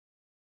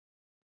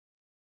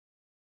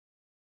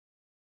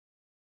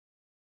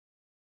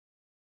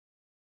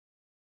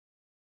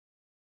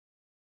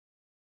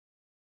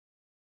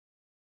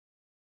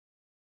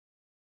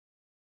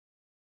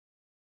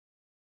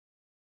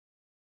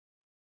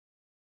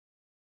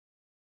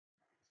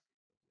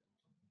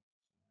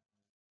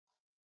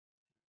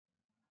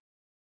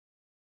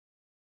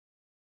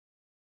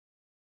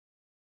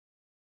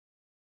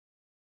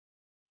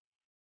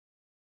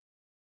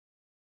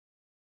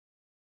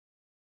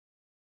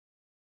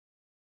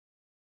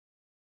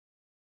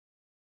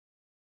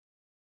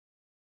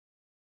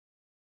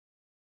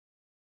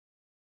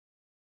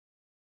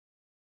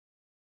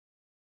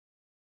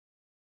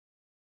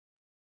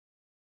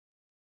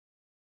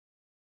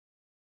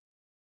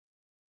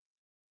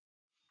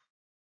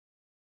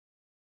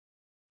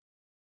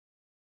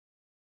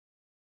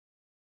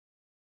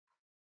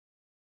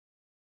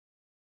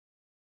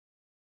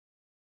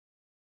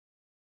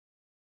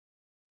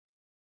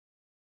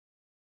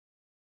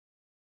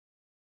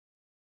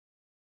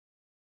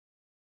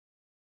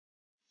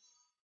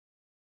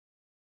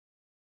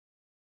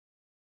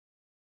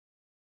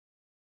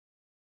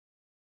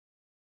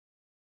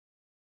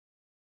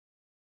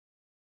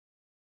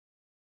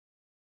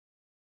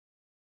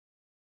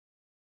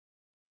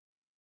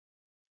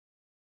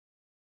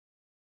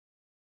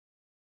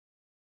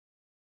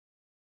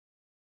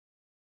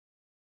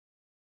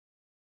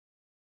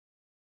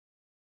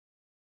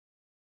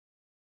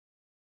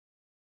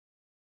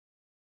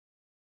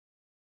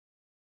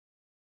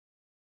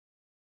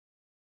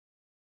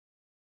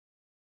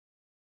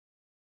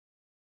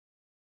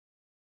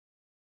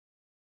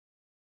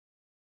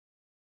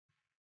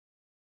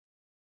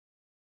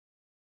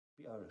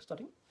We are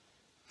starting.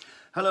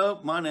 Hello,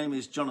 my name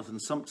is Jonathan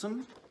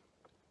Sumpton,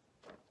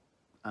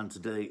 and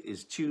today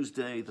is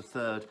Tuesday the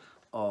 3rd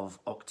of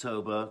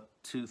October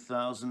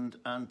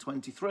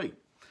 2023.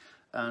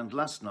 And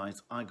last night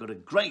I got a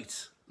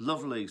great,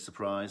 lovely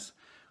surprise,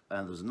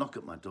 and there was a knock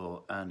at my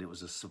door, and it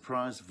was a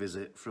surprise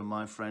visit from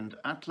my friend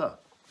Atle.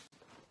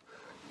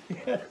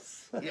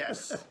 Yes.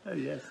 Yes.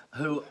 Yes.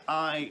 Who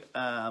I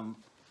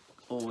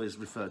always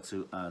refer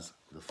to as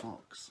the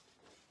Fox.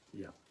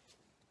 Yeah.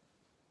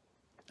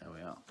 There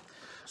we are.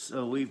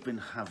 So we've been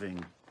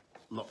having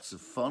lots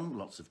of fun,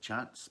 lots of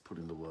chats,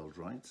 putting the world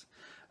right,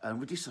 and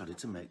we decided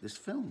to make this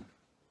film.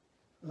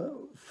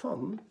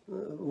 Fun.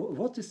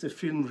 What is the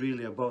film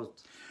really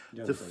about?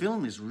 The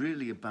film is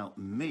really about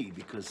me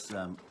because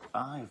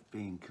I've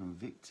been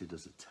convicted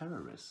as a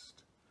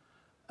terrorist,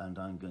 and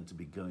I'm going to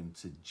be going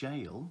to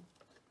jail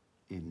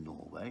in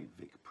Norway,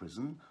 Vic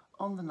Prison,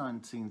 on the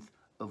 19th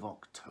of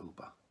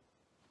October.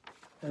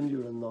 And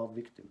you're a NAV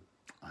victim.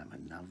 I'm a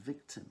NAV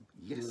victim,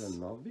 yes. You're a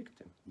NAV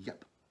victim.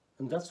 Yep.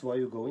 And that's why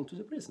you go into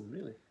the prison,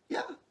 really?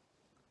 Yeah.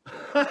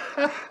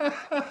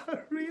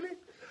 Really?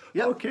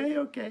 Yeah. Okay,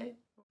 okay.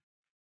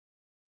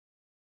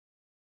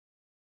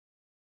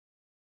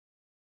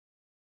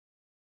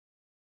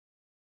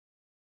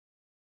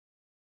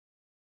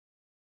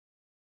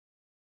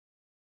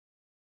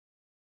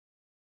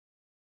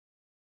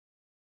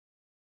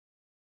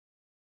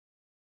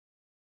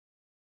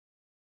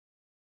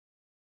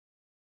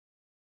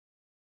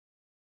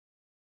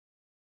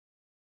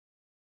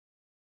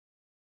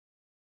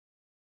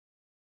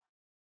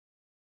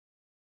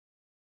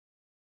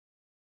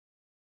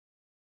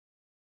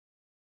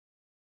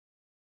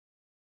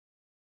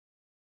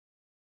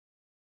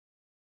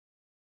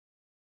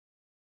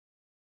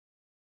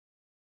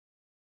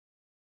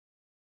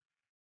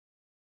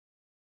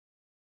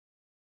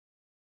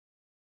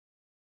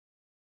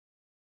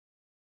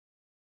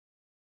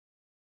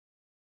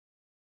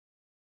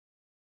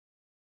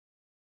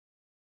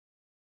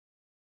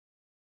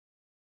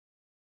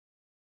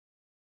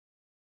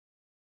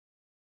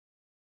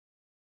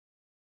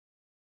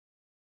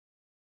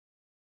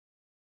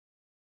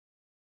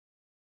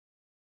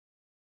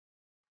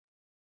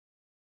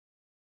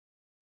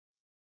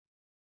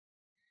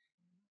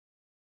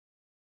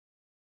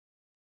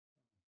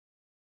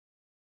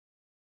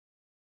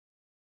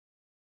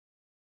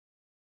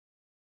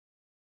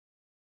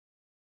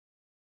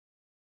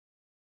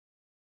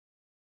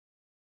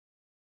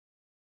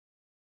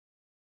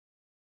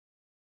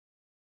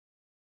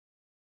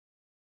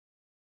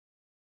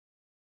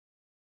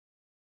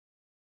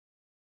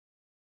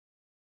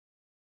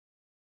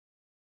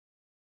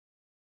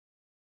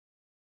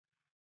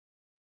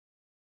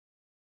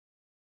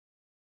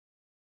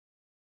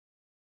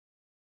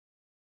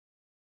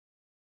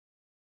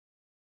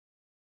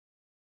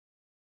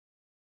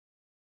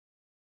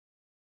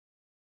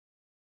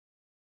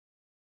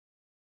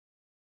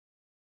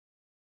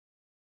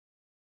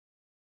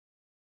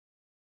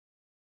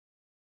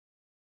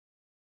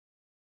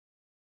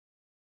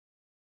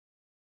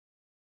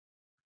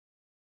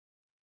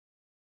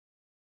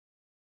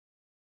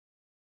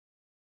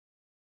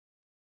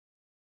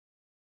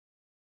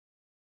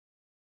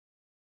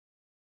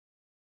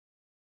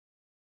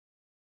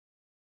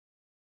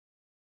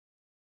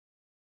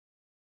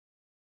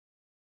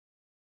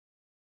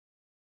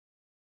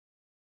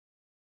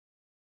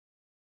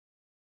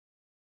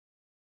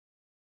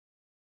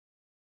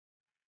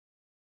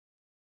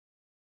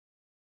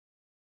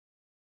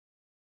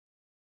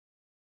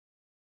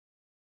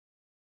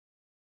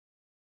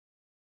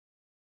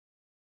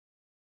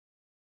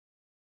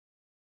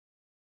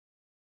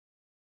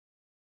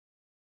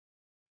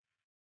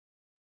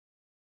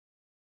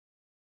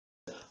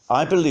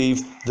 I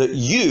believe that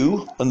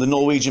you and the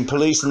Norwegian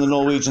police and the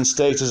Norwegian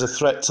state is a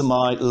threat to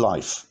my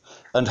life,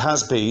 and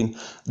has been.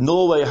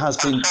 Norway has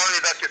been. I'm sorry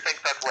that you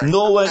think that way.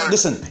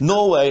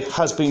 Norway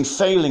has been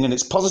failing in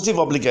its positive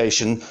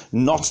obligation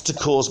not to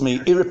cause me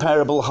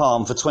irreparable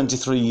harm for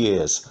 23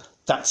 years.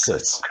 That's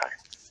it. Okay.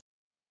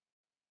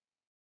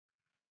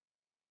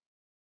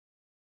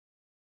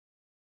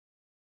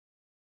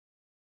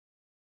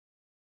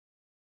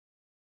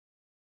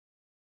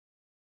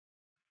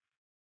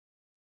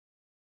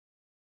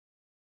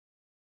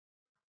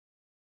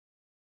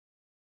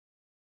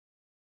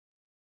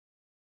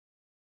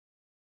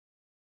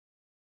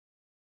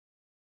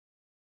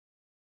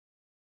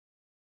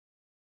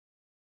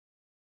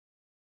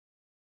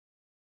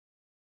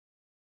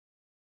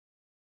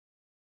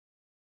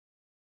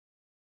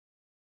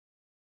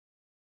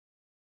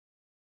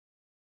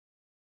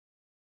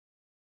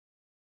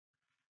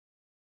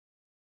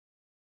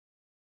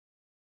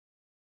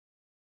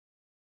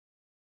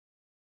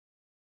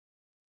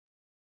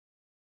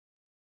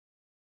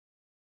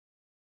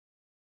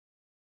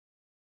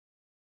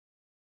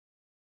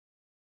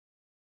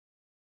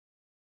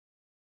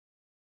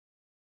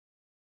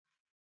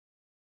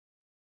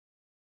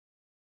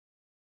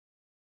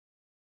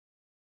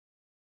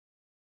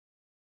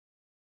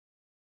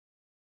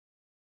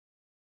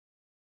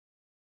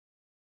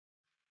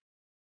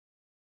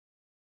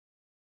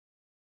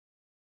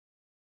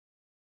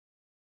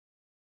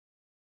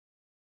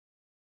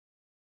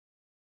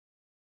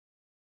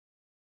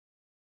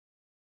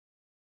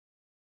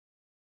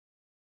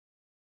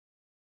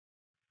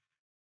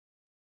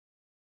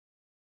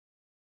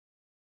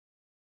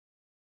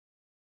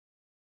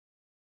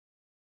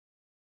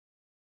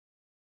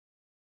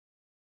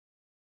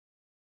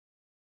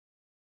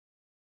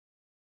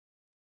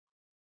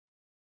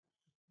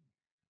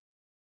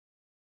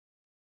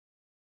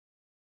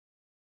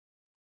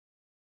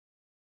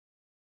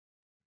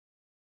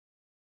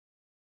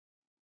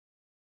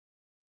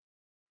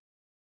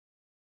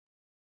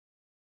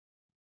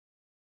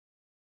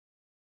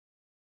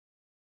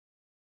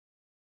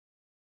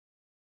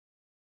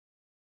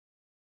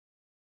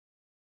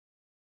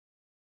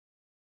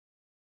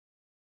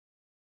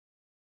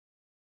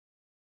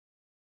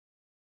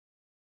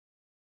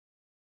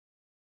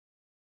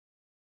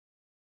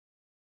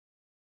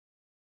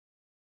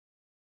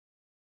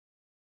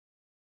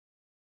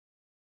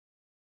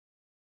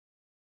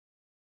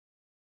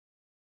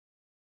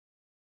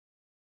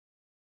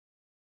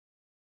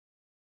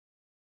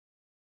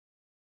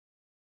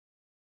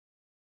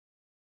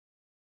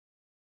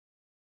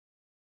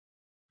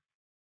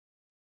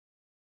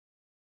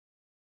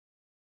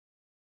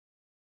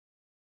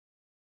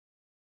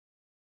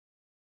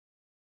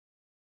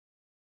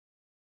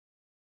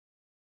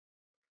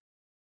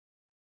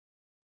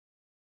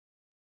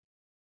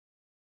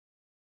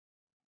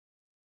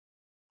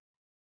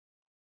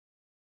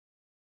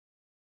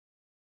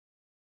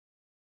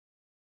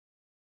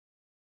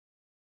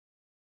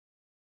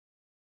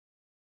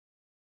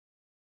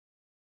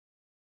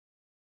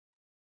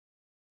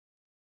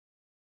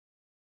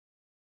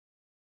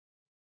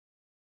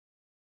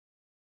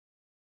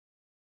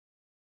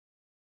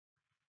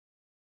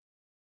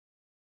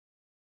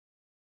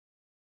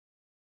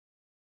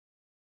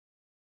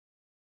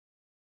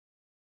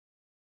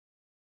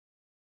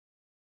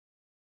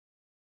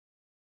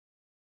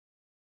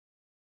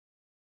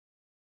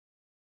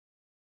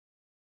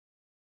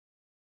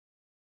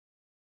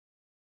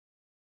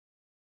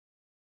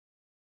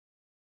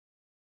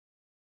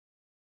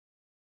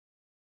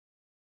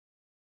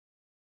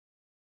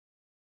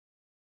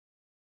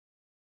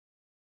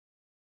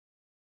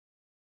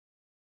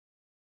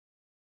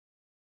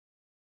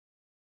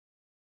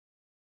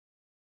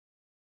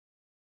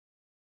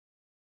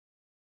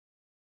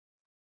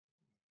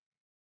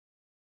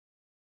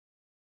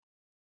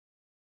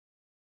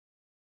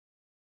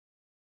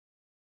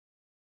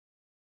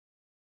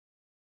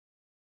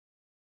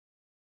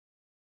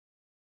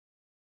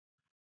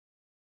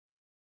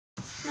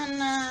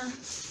 Men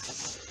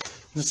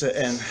Nu ser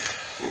en.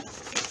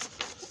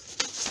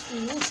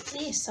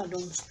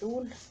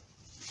 ESA-domstol.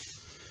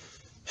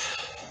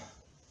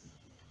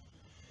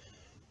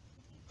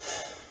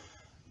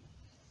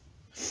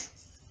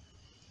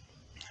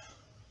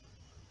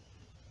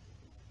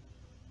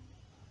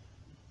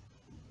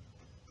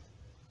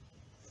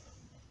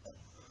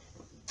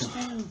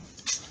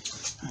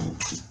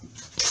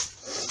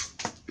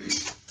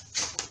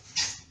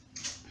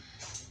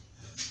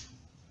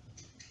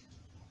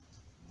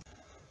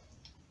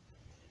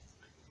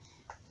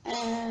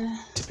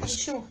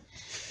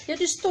 Ja,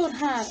 det står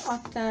her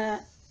at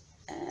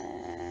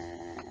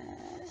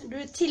du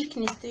er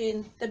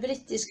tilknyttet det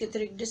britiske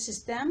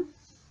trygdesystem,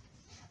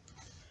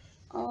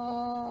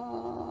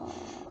 og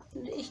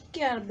det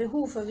ikke er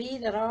behov for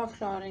videre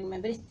avklaring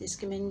med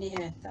britiske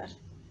myndigheter.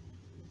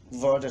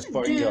 Var det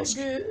på engelsk?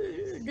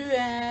 Du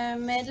er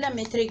medlem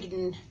i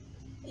trygden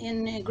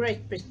in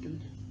Great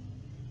Britain.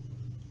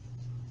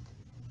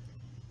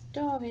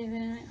 Da vi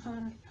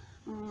har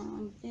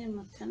ber om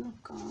at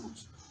noe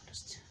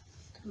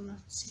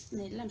sitt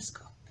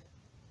medlemskap.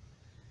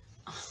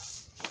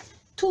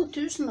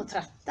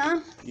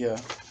 2013. Yeah.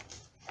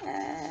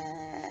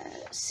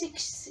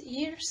 6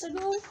 years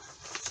ago.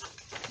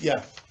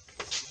 Yeah.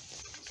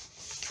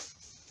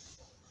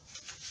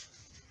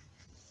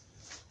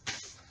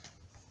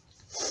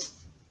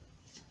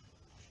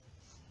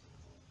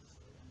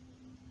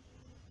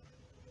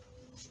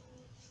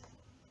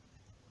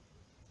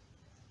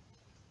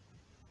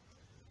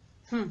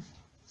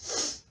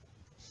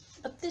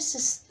 But this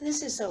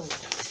is old.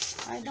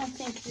 I don't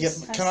think this Yeah,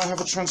 but can I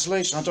have a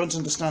translation? I don't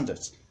understand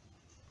it.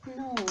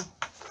 No.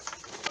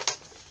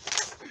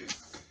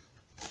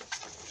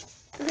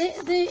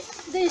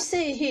 They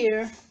say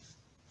here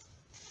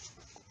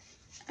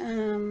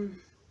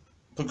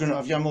På grund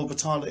av jag må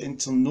betala in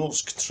till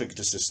norsk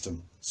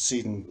trygdesystem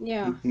sedan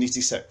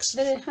 96.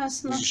 that it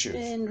has not 97.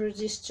 been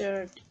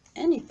registered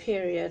any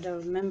period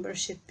of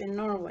membership in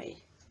Norway.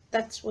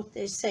 That's what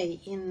they say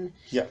in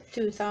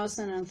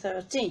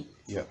 2013.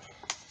 Yeah.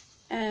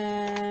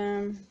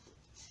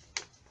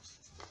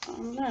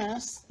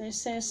 Unless they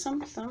say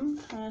Sumpton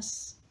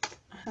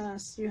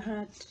has you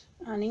had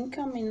an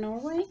income in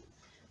Norway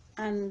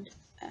and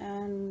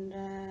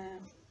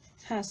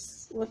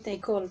has what they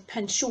call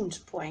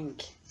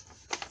pensionspoeng.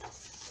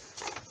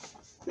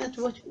 That's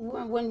what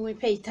when we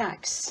pay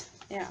tax.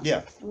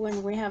 Yeah.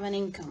 When we have an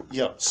income.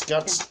 Ja,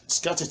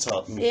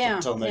 skattetaten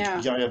Ja, mig.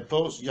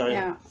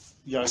 ja.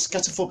 Jag är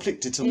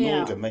skatteförpliktig till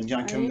Norge, men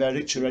jag kan vara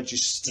inte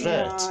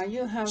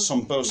registrerad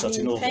som bosatt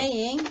i Norge.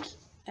 Paying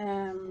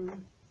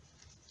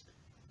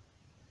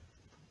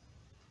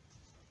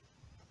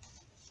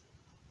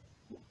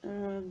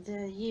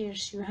the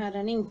years you had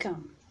an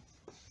income.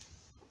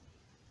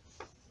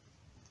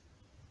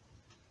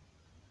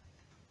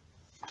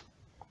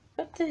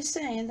 But they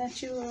say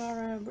that you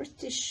are a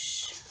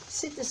British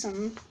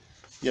citizen.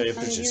 Yeah, you're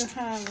and British. you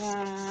have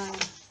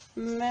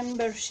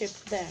membership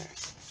there.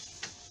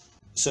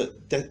 Så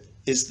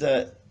det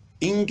är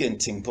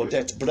ingenting på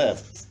det brev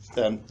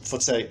för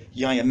att säga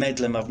jag är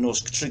medlem av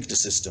norsk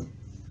trygdesystem.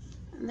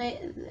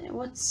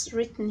 What's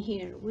written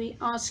here? We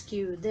ask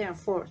you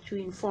therefore to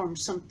inform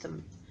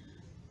Sumpton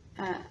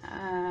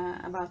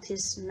about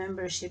his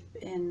membership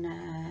in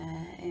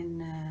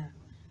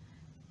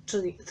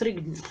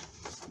trygden.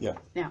 Ja.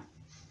 Ja.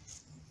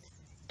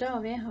 Da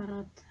vi har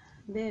hatt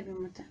ber vi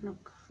om at noe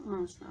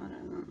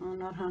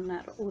når han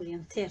er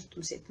orientert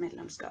om sitt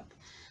medlemskap.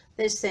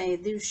 They say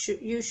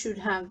you should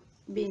have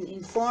been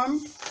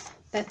informed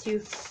that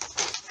you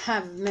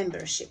have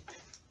membership.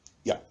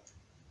 Ja.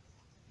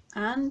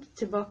 And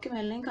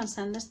tilbakemelding kan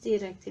sendes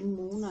direkte til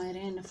Mona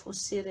Irene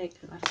Foss i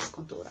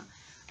regelverkskontoret.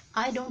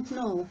 I don't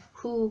know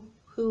who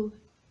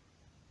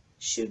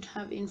should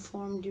have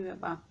informed you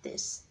about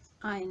this.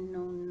 I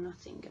know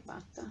nothing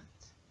about that.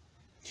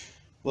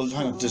 Well,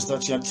 hang on, does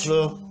that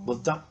well,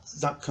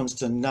 that comes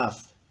to NAV.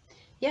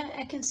 Yeah,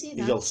 I can see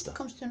that. Hjälsta. It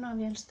comes to NAV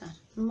Hjälsta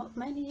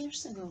many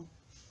years ago.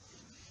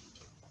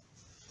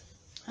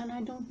 And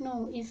I don't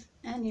know if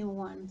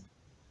anyone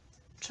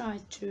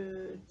tried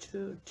to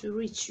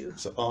reach you.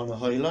 So Arne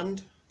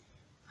Highland?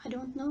 I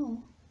don't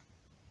know.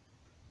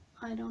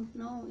 I don't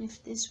know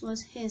if this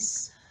was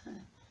his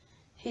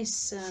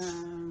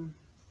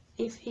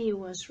if he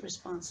was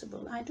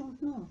responsible. I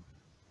don't know.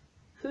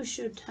 Who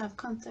should have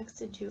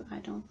contacted you? I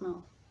don't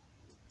know.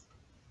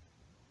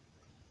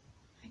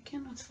 I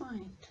cannot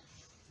find.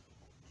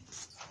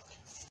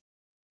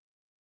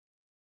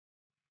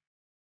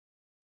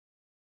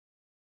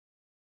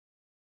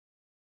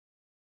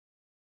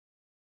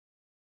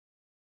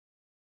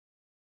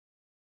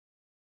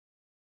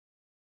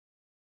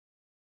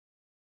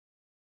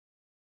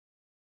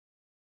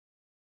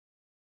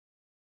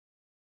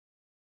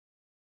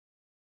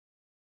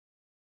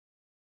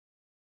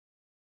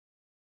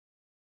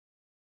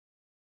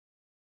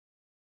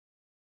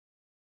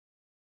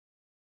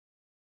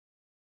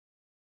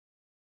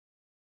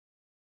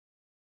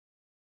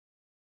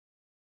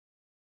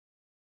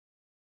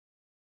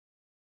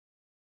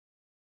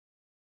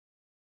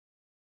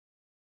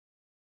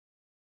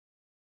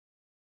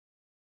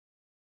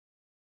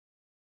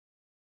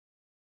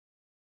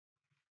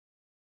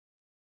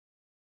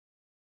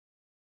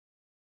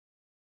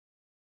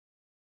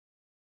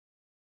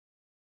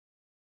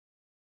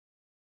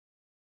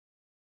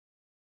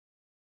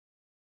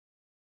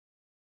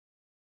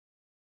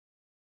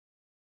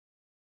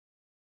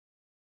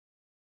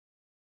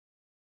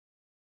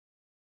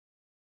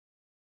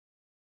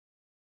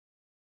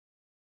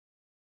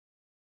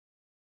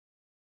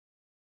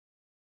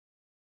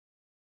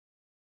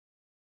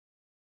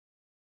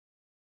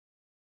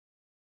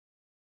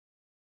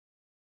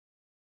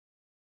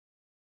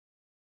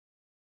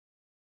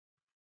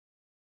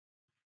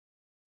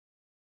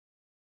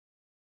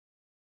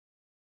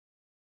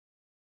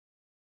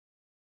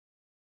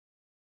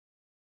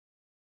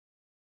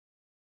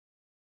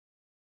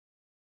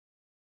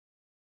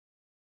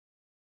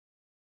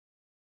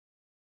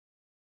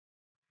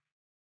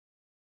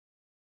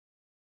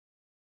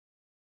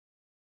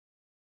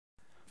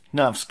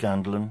 NAV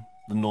scandal,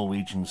 the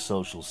Norwegian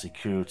social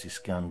security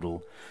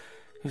scandal,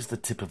 is the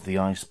tip of the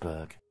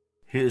iceberg.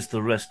 Here's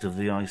the rest of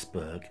the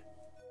iceberg.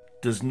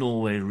 Does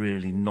Norway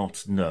really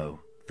not know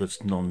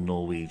that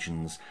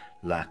non-Norwegians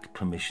lack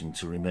permission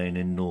to remain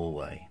in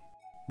Norway?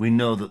 We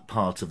know that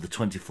part of the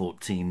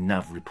 2014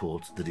 NAV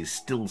report that is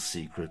still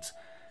secret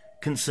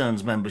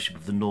concerns membership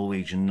of the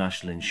Norwegian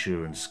National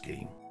Insurance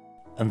Scheme,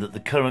 and that the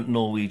current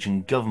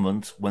Norwegian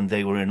government, when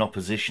they were in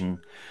opposition,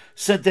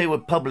 said they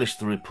would publish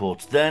the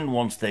report. Then,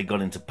 once they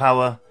got into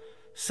power,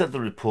 said the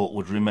report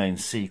would remain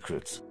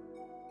secret.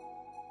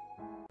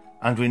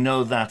 And we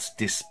know that,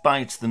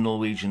 despite the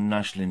Norwegian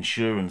National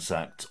Insurance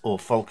Act or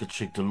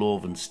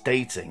Folketrygdloven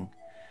stating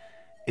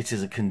it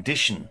is a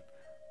condition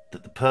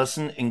that the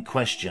person in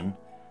question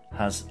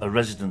has a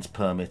residence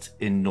permit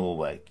in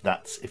Norway,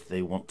 that's if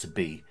they want to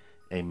be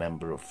a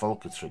member of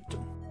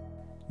Folketrygden.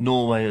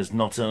 Norway has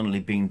not only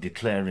been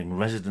declaring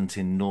resident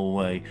in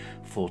Norway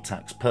for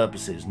tax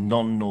purposes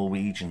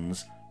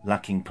non-Norwegians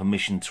lacking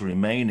permission to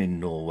remain in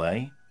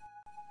Norway,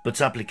 but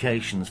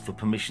applications for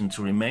permission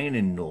to remain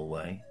in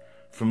Norway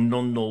from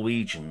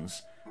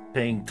non-Norwegians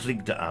paying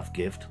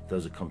trygdeavgift,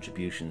 those are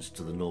contributions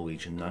to the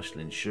Norwegian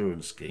National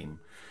Insurance Scheme,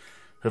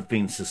 have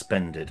been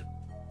suspended.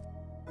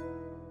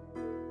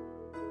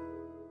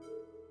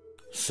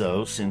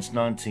 So, since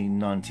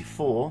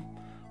 1994,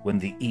 when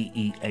the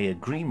EEA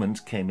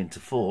agreement came into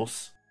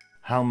force,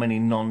 how many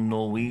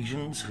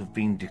non-Norwegians have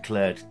been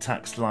declared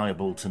tax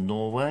liable to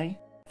Norway,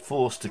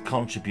 forced to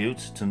contribute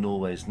to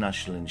Norway's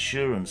national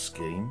insurance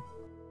scheme,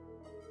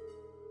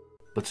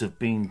 but have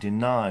been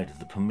denied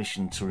the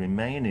permission to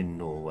remain in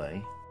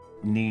Norway,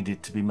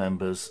 needed to be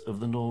members of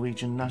the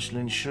Norwegian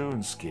National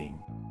Insurance Scheme?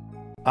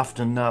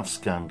 After NAV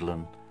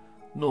scandal,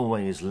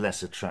 Norway is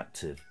less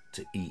attractive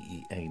to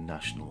EEA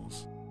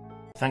nationals.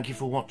 Thank you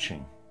for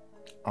watching.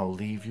 I'll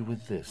leave you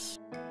with this.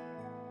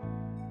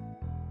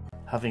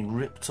 Having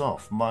ripped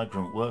off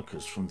migrant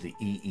workers from the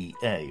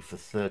EEA for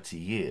 30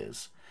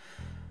 years,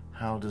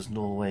 how does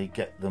Norway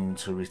get them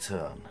to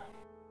return?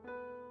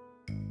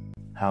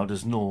 How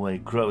does Norway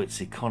grow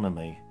its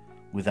economy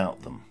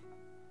without them?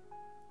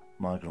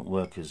 Migrant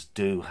workers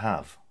do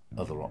have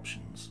other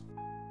options.